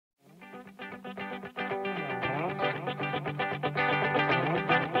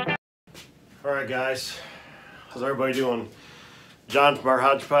All right, guys, how's everybody doing? John from our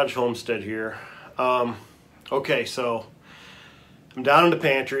Hodgepodge Homestead here. Okay, so I'm down in the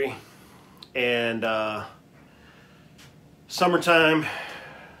pantry, and summertime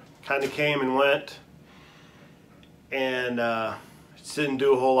kind of came and went, and didn't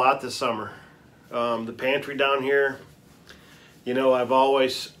do a whole lot this summer. The pantry down here, you know, I've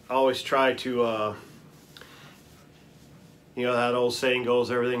always tried to you know, that old saying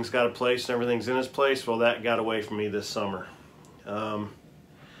goes, everything's got a place and everything's in its place. Well, that got away from me this summer. I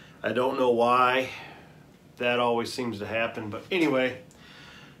don't know why that always seems to happen, but anyway,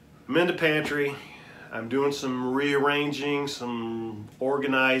 I'm in the pantry. I'm doing some rearranging, some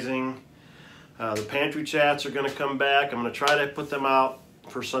organizing. The pantry chats are going to come back. I'm going to try to put them out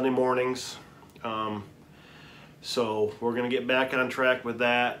for Sunday mornings. So we're going to get back on track with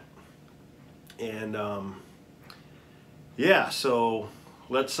that. And yeah, so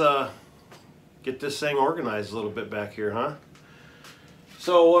let's get this thing organized a little bit back here, huh?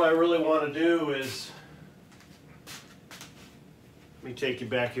 So what I really want to do is, let me take you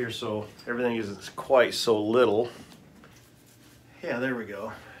back here so everything isn't quite so little. Yeah, there we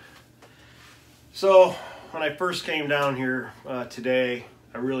go. So when I first came down here today,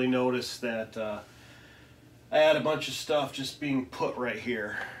 I really noticed that I had a bunch of stuff just being put right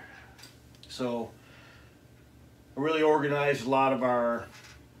here. So I really organized a lot of our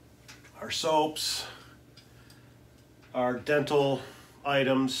soaps, our dental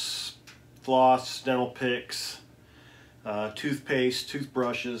items, floss, dental picks, toothpaste,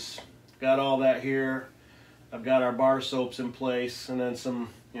 toothbrushes. Got all that here. I've got our bar soaps in place, and then some,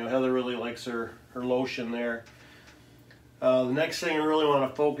 you know, Heather really likes her lotion there. The next thing I really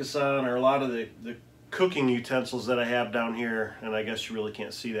want to focus on are a lot of the cooking utensils that I have down here, and I guess you really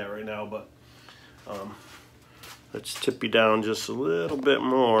can't see that right now, but let's tip you down just a little bit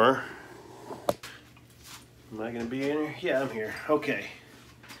more. Am I going to be in here? Yeah, I'm here. Okay.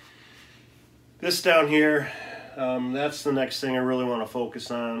 This down here, that's the next thing I really want to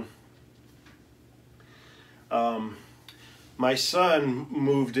focus on. My son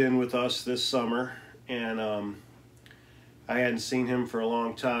moved in with us this summer, and I hadn't seen him for a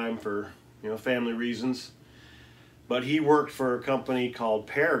long time for, you know, family reasons. But he worked for a company called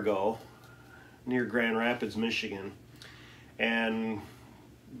Perigo near Grand Rapids, Michigan, and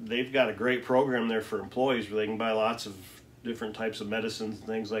they've got a great program there for employees where they can buy lots of different types of medicines and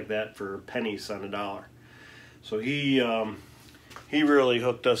things like that for pennies on a dollar. So he really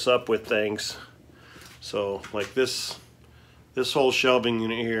hooked us up with things. So like this whole shelving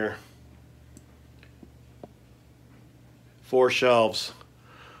unit here, 4 shelves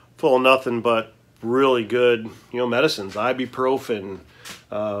full of nothing but really good, you know, medicines, ibuprofen,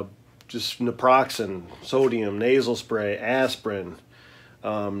 just naproxen, sodium, nasal spray, aspirin,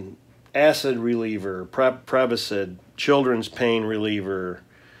 acid reliever, Prevacid, children's pain reliever,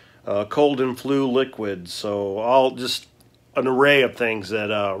 cold and flu liquids. So all just an array of things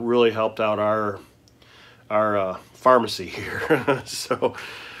that really helped out our pharmacy here. So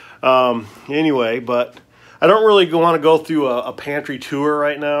anyway, but I don't really want to go through a pantry tour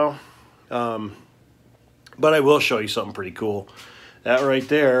right now, but I will show you something pretty cool. That right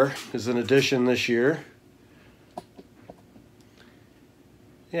there is an addition this year.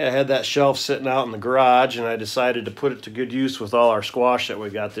 Yeah, I had that shelf sitting out in the garage, and I decided to put it to good use with all our squash that we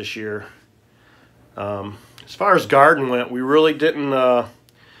got this year. As far as garden went, we really didn't put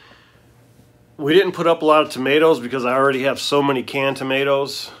up a lot of tomatoes because I already have so many canned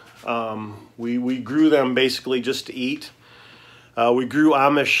tomatoes. We grew them basically just to eat. We grew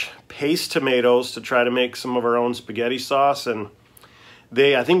Amish paste tomatoes to try to make some of our own spaghetti sauce, and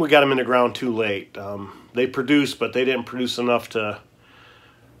I think we got them in the ground too late. They produced, but they didn't produce enough to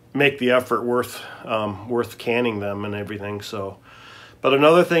make the effort worth canning them and everything. So, but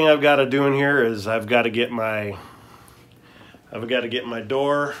another thing I've got to do in here is I've got to get my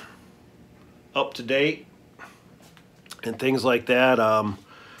door up to date and things like that.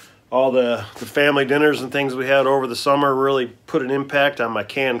 All the family dinners and things we had over the summer really put an impact on my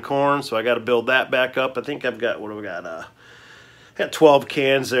canned corn, so I got to build that back up. I think I've got, what do we got? I got 12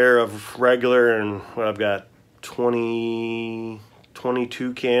 cans there of regular, and what I've got 22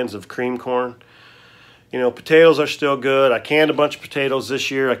 cans of cream corn. You know, potatoes are still good. I canned a bunch of potatoes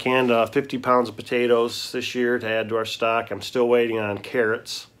this year. I canned 50 pounds of potatoes this year to add to our stock. I'm still waiting on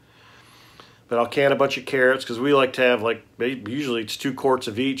carrots. But I'll can a bunch of carrots because we like to have, like, usually it's 2 quarts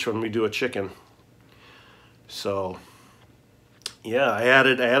of each when we do a chicken. So yeah, I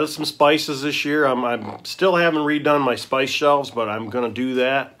added some spices this year. I'm still haven't redone my spice shelves, but I'm gonna do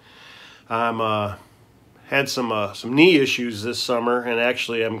that. I'm had some knee issues this summer, and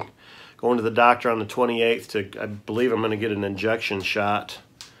actually I'm going to the doctor on the 28th to, I believe I'm going to get an injection shot.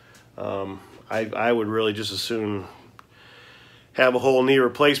 I would really just as soon have a whole knee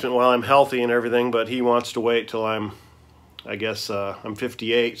replacement while I'm healthy and everything, but he wants to wait till I'm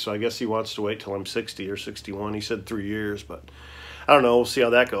 58, so I guess he wants to wait till I'm 60 or 61. He said 3 years, but I don't know. We'll see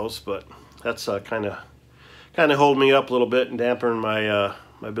how that goes. But that's kind of holding me up a little bit and dampening my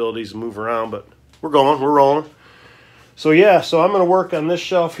my abilities to move around. But we're rolling. So yeah, so I'm going to work on this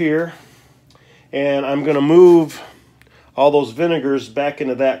shelf here, and I'm going to move all those vinegars back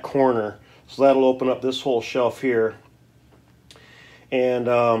into that corner. So that'll open up this whole shelf here. And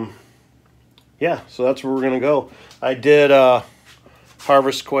yeah, so that's where we're going to go. I did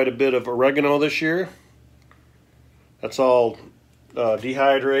harvest quite a bit of oregano this year. That's all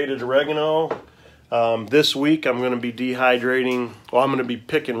dehydrated oregano. This week I'm going to be dehydrating, well, I'm going to be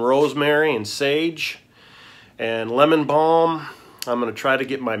picking rosemary and sage and lemon balm. I'm going to try to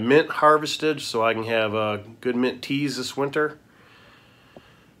get my mint harvested so I can have good mint teas this winter.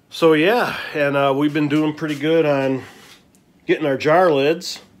 So yeah, and we've been doing pretty good on getting our jar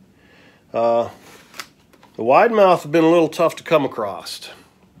lids. The wide mouth have been a little tough to come across,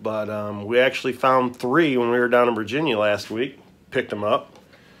 but we actually found 3 when we were down in Virginia last week. Picked them up.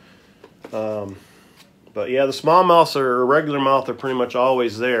 But yeah, the small mouths or regular mouth are pretty much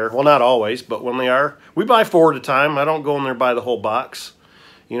always there. Well, not always, but when they are, we buy 4 at a time. I don't go in there and buy the whole box.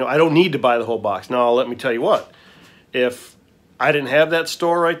 You know, I don't need to buy the whole box. Now, let me tell you what. If I didn't have that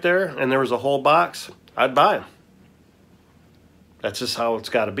store right there and there was a whole box, I'd buy them. That's just how it's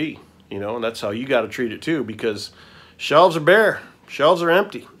got to be, you know, and that's how you got to treat it too, because shelves are bare, shelves are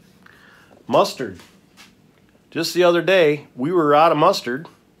empty. Mustard. Just the other day, we were out of mustard.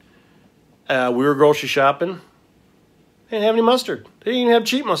 We were grocery shopping. They didn't have any mustard. They didn't even have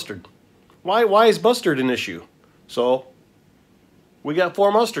cheap mustard. Why is mustard an issue? So we got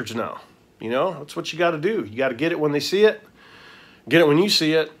 4 mustards now. You know, that's what you got to do. You got to get it when they see it, get it when you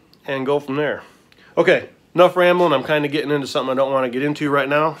see it, and go from there. Okay, enough rambling. I'm kind of getting into something I don't want to get into right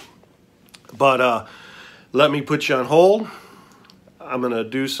now. But let me put you on hold. I'm going to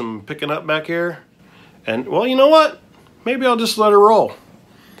do some picking up back here. And, well, you know what? Maybe I'll just let her roll.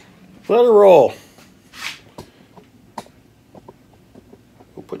 Let her roll.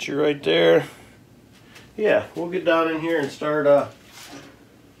 We'll put you right there. Yeah, we'll get down in here and start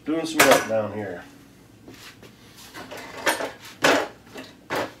doing some work down here.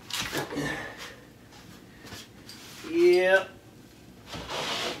 Yeah.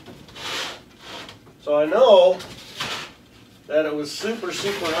 So I know that it was super,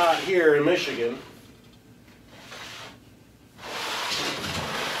 super hot here in Michigan.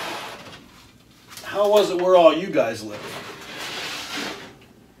 How was it where all you guys live?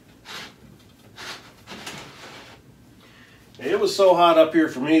 It was so hot up here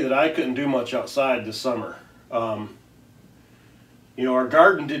for me that I couldn't do much outside this summer. You know, our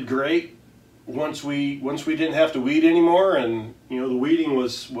garden did great once we didn't have to weed anymore, and you know, the weeding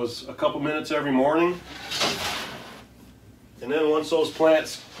was a couple minutes every morning. And then once those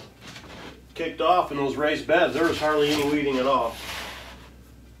plants kicked off in those raised beds, there was hardly any weeding at all,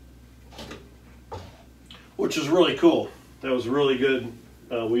 which was really cool. That was really good.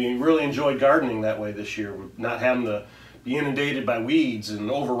 We really enjoyed gardening that way this year, not having to be inundated by weeds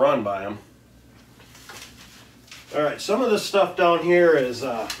and overrun by them. All right, some of this stuff down here is,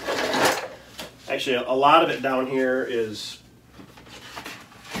 actually a lot of it down here is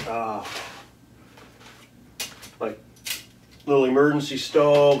like little emergency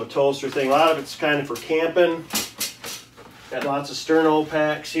stove, a toaster thing. A lot of it's kind of for camping. Got lots of sterno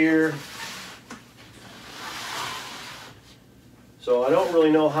packs here. So I don't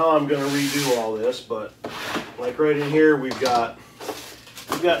really know how I'm going to redo all this, but like right in here we've got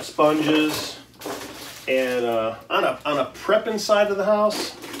sponges, and on a prepping side of the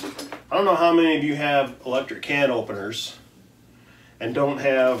house, I don't know how many of you have electric can openers and don't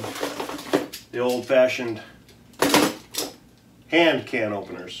have the old-fashioned hand can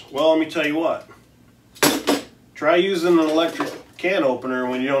openers. Well, let me tell you what. Try using an electric can opener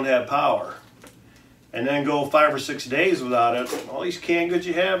when you don't have power, and then go 5 or 6 days without it. All these canned goods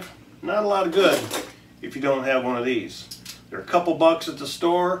you have, not a lot of good if you don't have one of these. They're a couple bucks at the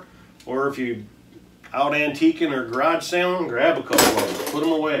store, or if you out antiquing or garage selling, grab a couple of them, put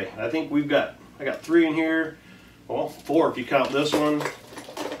them away. I think I got 3 in here. Well, 4 if you count this one.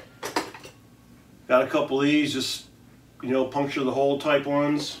 Got a couple of these, just, you know, puncture the hole type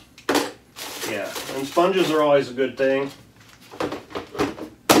ones. Yeah, and sponges are always a good thing.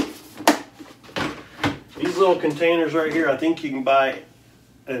 These little containers right here, I think you can buy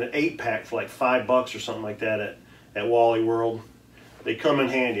an 8-pack for like $5 or something like that at Wally World. they come in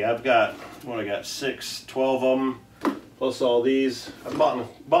handy. I've got, what I got, 12 of them, plus all these. I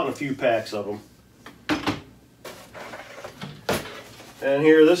bought a few packs of them. And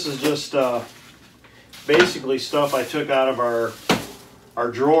here, this is just basically stuff I took out of our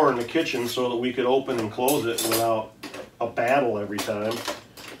drawer in the kitchen so that we could open and close it without a battle every time.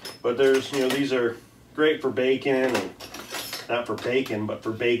 But there's, you know, these are great for bacon, and not for bacon, but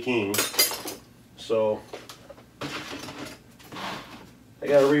for baking. So I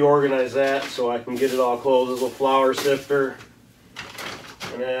got to reorganize that so I can get it all closed. This little flour sifter,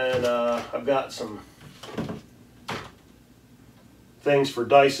 and then I've got some things for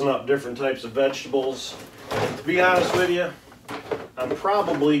dicing up different types of vegetables. To be honest with you, I'm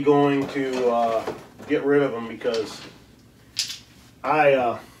probably going to get rid of them because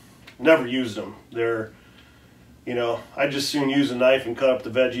I never used them. They're, you know, I just soon use a knife and cut up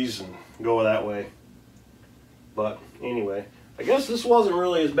the veggies and go that way. But anyway, I guess this wasn't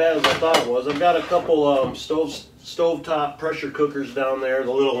really as bad as I thought it was. I've got a couple stovetop pressure cookers down there,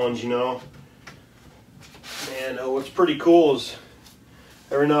 the little ones, you know. And what's pretty cool is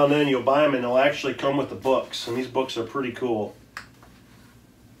every now and then you'll buy them and they'll actually come with the books. And these books are pretty cool.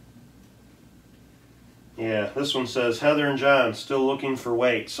 Yeah, this one says, Heather and John still looking for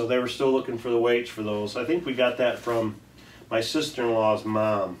weights. So they were still looking for the weights for those. I think we got that from my sister-in-law's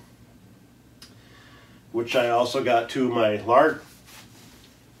mom, which I also got two of my large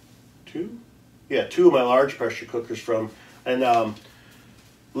pressure cookers from. And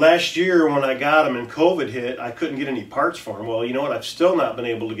last year when I got them and COVID hit, I couldn't get any parts for them. Well, you know what? I've still not been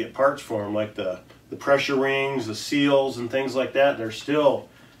able to get parts for them, like the pressure rings, the seals, and things like that. They're still,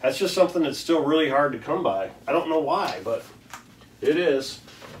 that's just something that's still really hard to come by. I don't know why, but it is.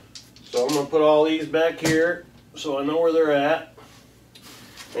 So I'm going to put all these back here so I know where they're at.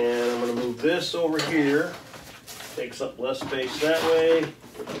 And I'm going to move this over here. Takes up less space that way.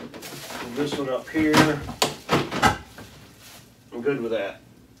 Move this one up here. I'm good with that.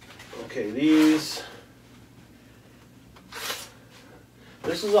 Okay, these.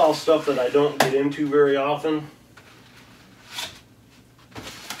 This is all stuff that I don't get into very often.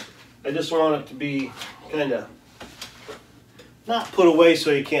 I just want it to be kind of not put away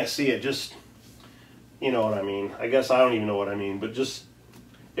so you can't see it. Just, you know what I mean. I guess I don't even know what I mean, but just,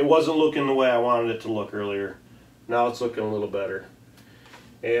 it wasn't looking the way I wanted it to look earlier. Now it's looking a little better.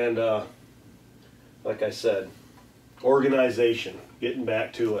 And like I said, organization, getting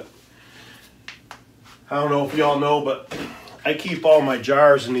back to it. I don't know if y'all know, but I keep all my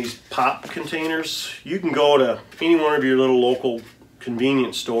jars in these pop containers. You can go to any one of your little local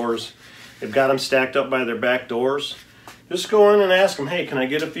convenience stores. They've got them stacked up by their back doors. Just go in and ask them, hey, can I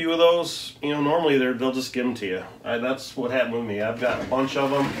get a few of those? You know, normally they'll just give them to you. That's what happened with me. I've got a bunch of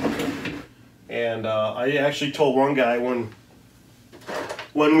them. And I actually told one guy when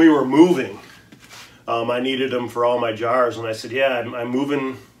we were moving, I needed them for all my jars. And I said, yeah, I'm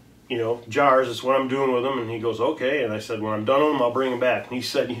moving, you know, jars. That's what I'm doing with them. And he goes, okay. And I said, when I'm done with them, I'll bring them back. And he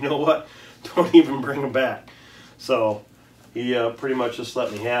said, you know what? Don't even bring them back. So he pretty much just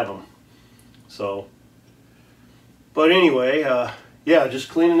let me have them. So, but anyway, yeah, just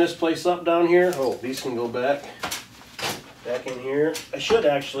cleaning this place up down here. Oh, these can go back in here. I should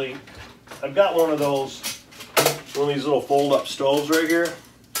actually, I've got one of these little fold-up stoves right here.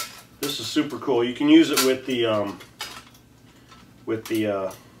 This is super cool. You can use it with the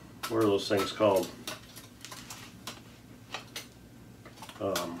what are those things called?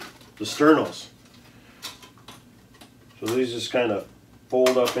 The sternals. So these just kind of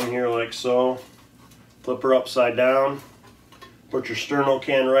fold up in here like so. Flip her upside down. Put your sternal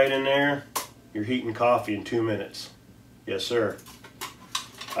can right in there. You're heating coffee in 2 minutes. Yes, sir.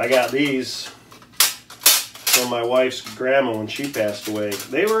 I got these from my wife's grandma when she passed away.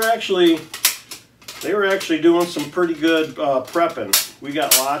 They were actually doing some pretty good prepping. We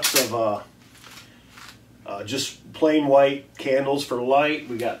got lots of just plain white candles for light.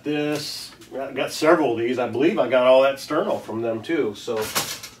 We got this. I got several of these. I believe I got all that sternal from them too. So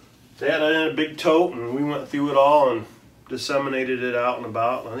they had it in a big tote, and we went through it all and disseminated it out and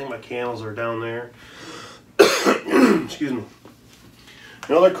about. I think my candles are down there. Excuse me.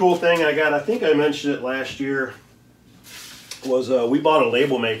 Another cool thing I got, I think I mentioned it last year, was we bought a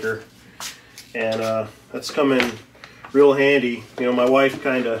label maker, and that's come in real handy. You know, my wife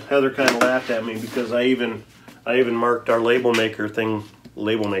Heather kind of laughed at me because I even marked our label maker thing,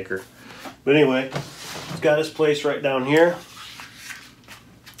 label maker. But anyway, it's got its place right down here.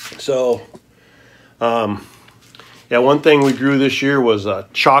 So, yeah, one thing we grew this year was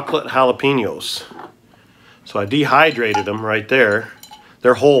chocolate jalapenos. So I dehydrated them right there.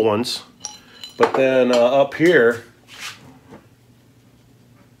 They're whole ones. But then up here,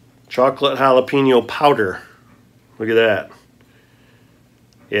 chocolate jalapeno powder. Look at that.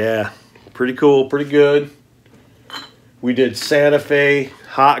 Yeah, pretty cool, pretty good. We did Santa Fe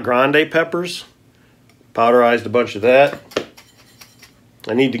hot grande peppers. Powderized a bunch of that.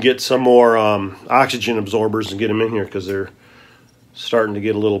 I need to get some more oxygen absorbers and get them in here because they're starting to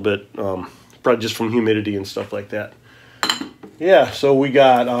get a little bit, probably just from humidity and stuff like that. Yeah, so we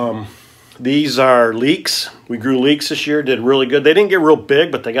got, these are leeks. We grew leeks this year, did really good. They didn't get real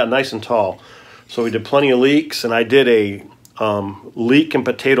big, but they got nice and tall. So we did plenty of leeks, and I did a leek and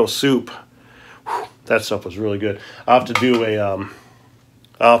potato soup. Whew, that stuff was really good. I'll have to do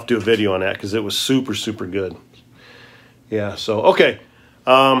a video on that because it was super, super good. Yeah, so, okay.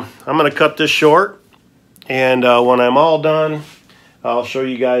 I'm going to cut this short, and when I'm all done, I'll show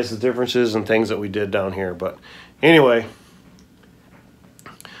you guys the differences and things that we did down here. But anyway,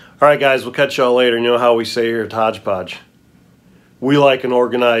 all right, guys, we'll catch y'all later. You know how we say here at Hodgepodge, we like an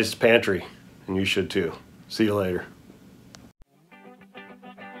organized pantry, and you should too. See you later.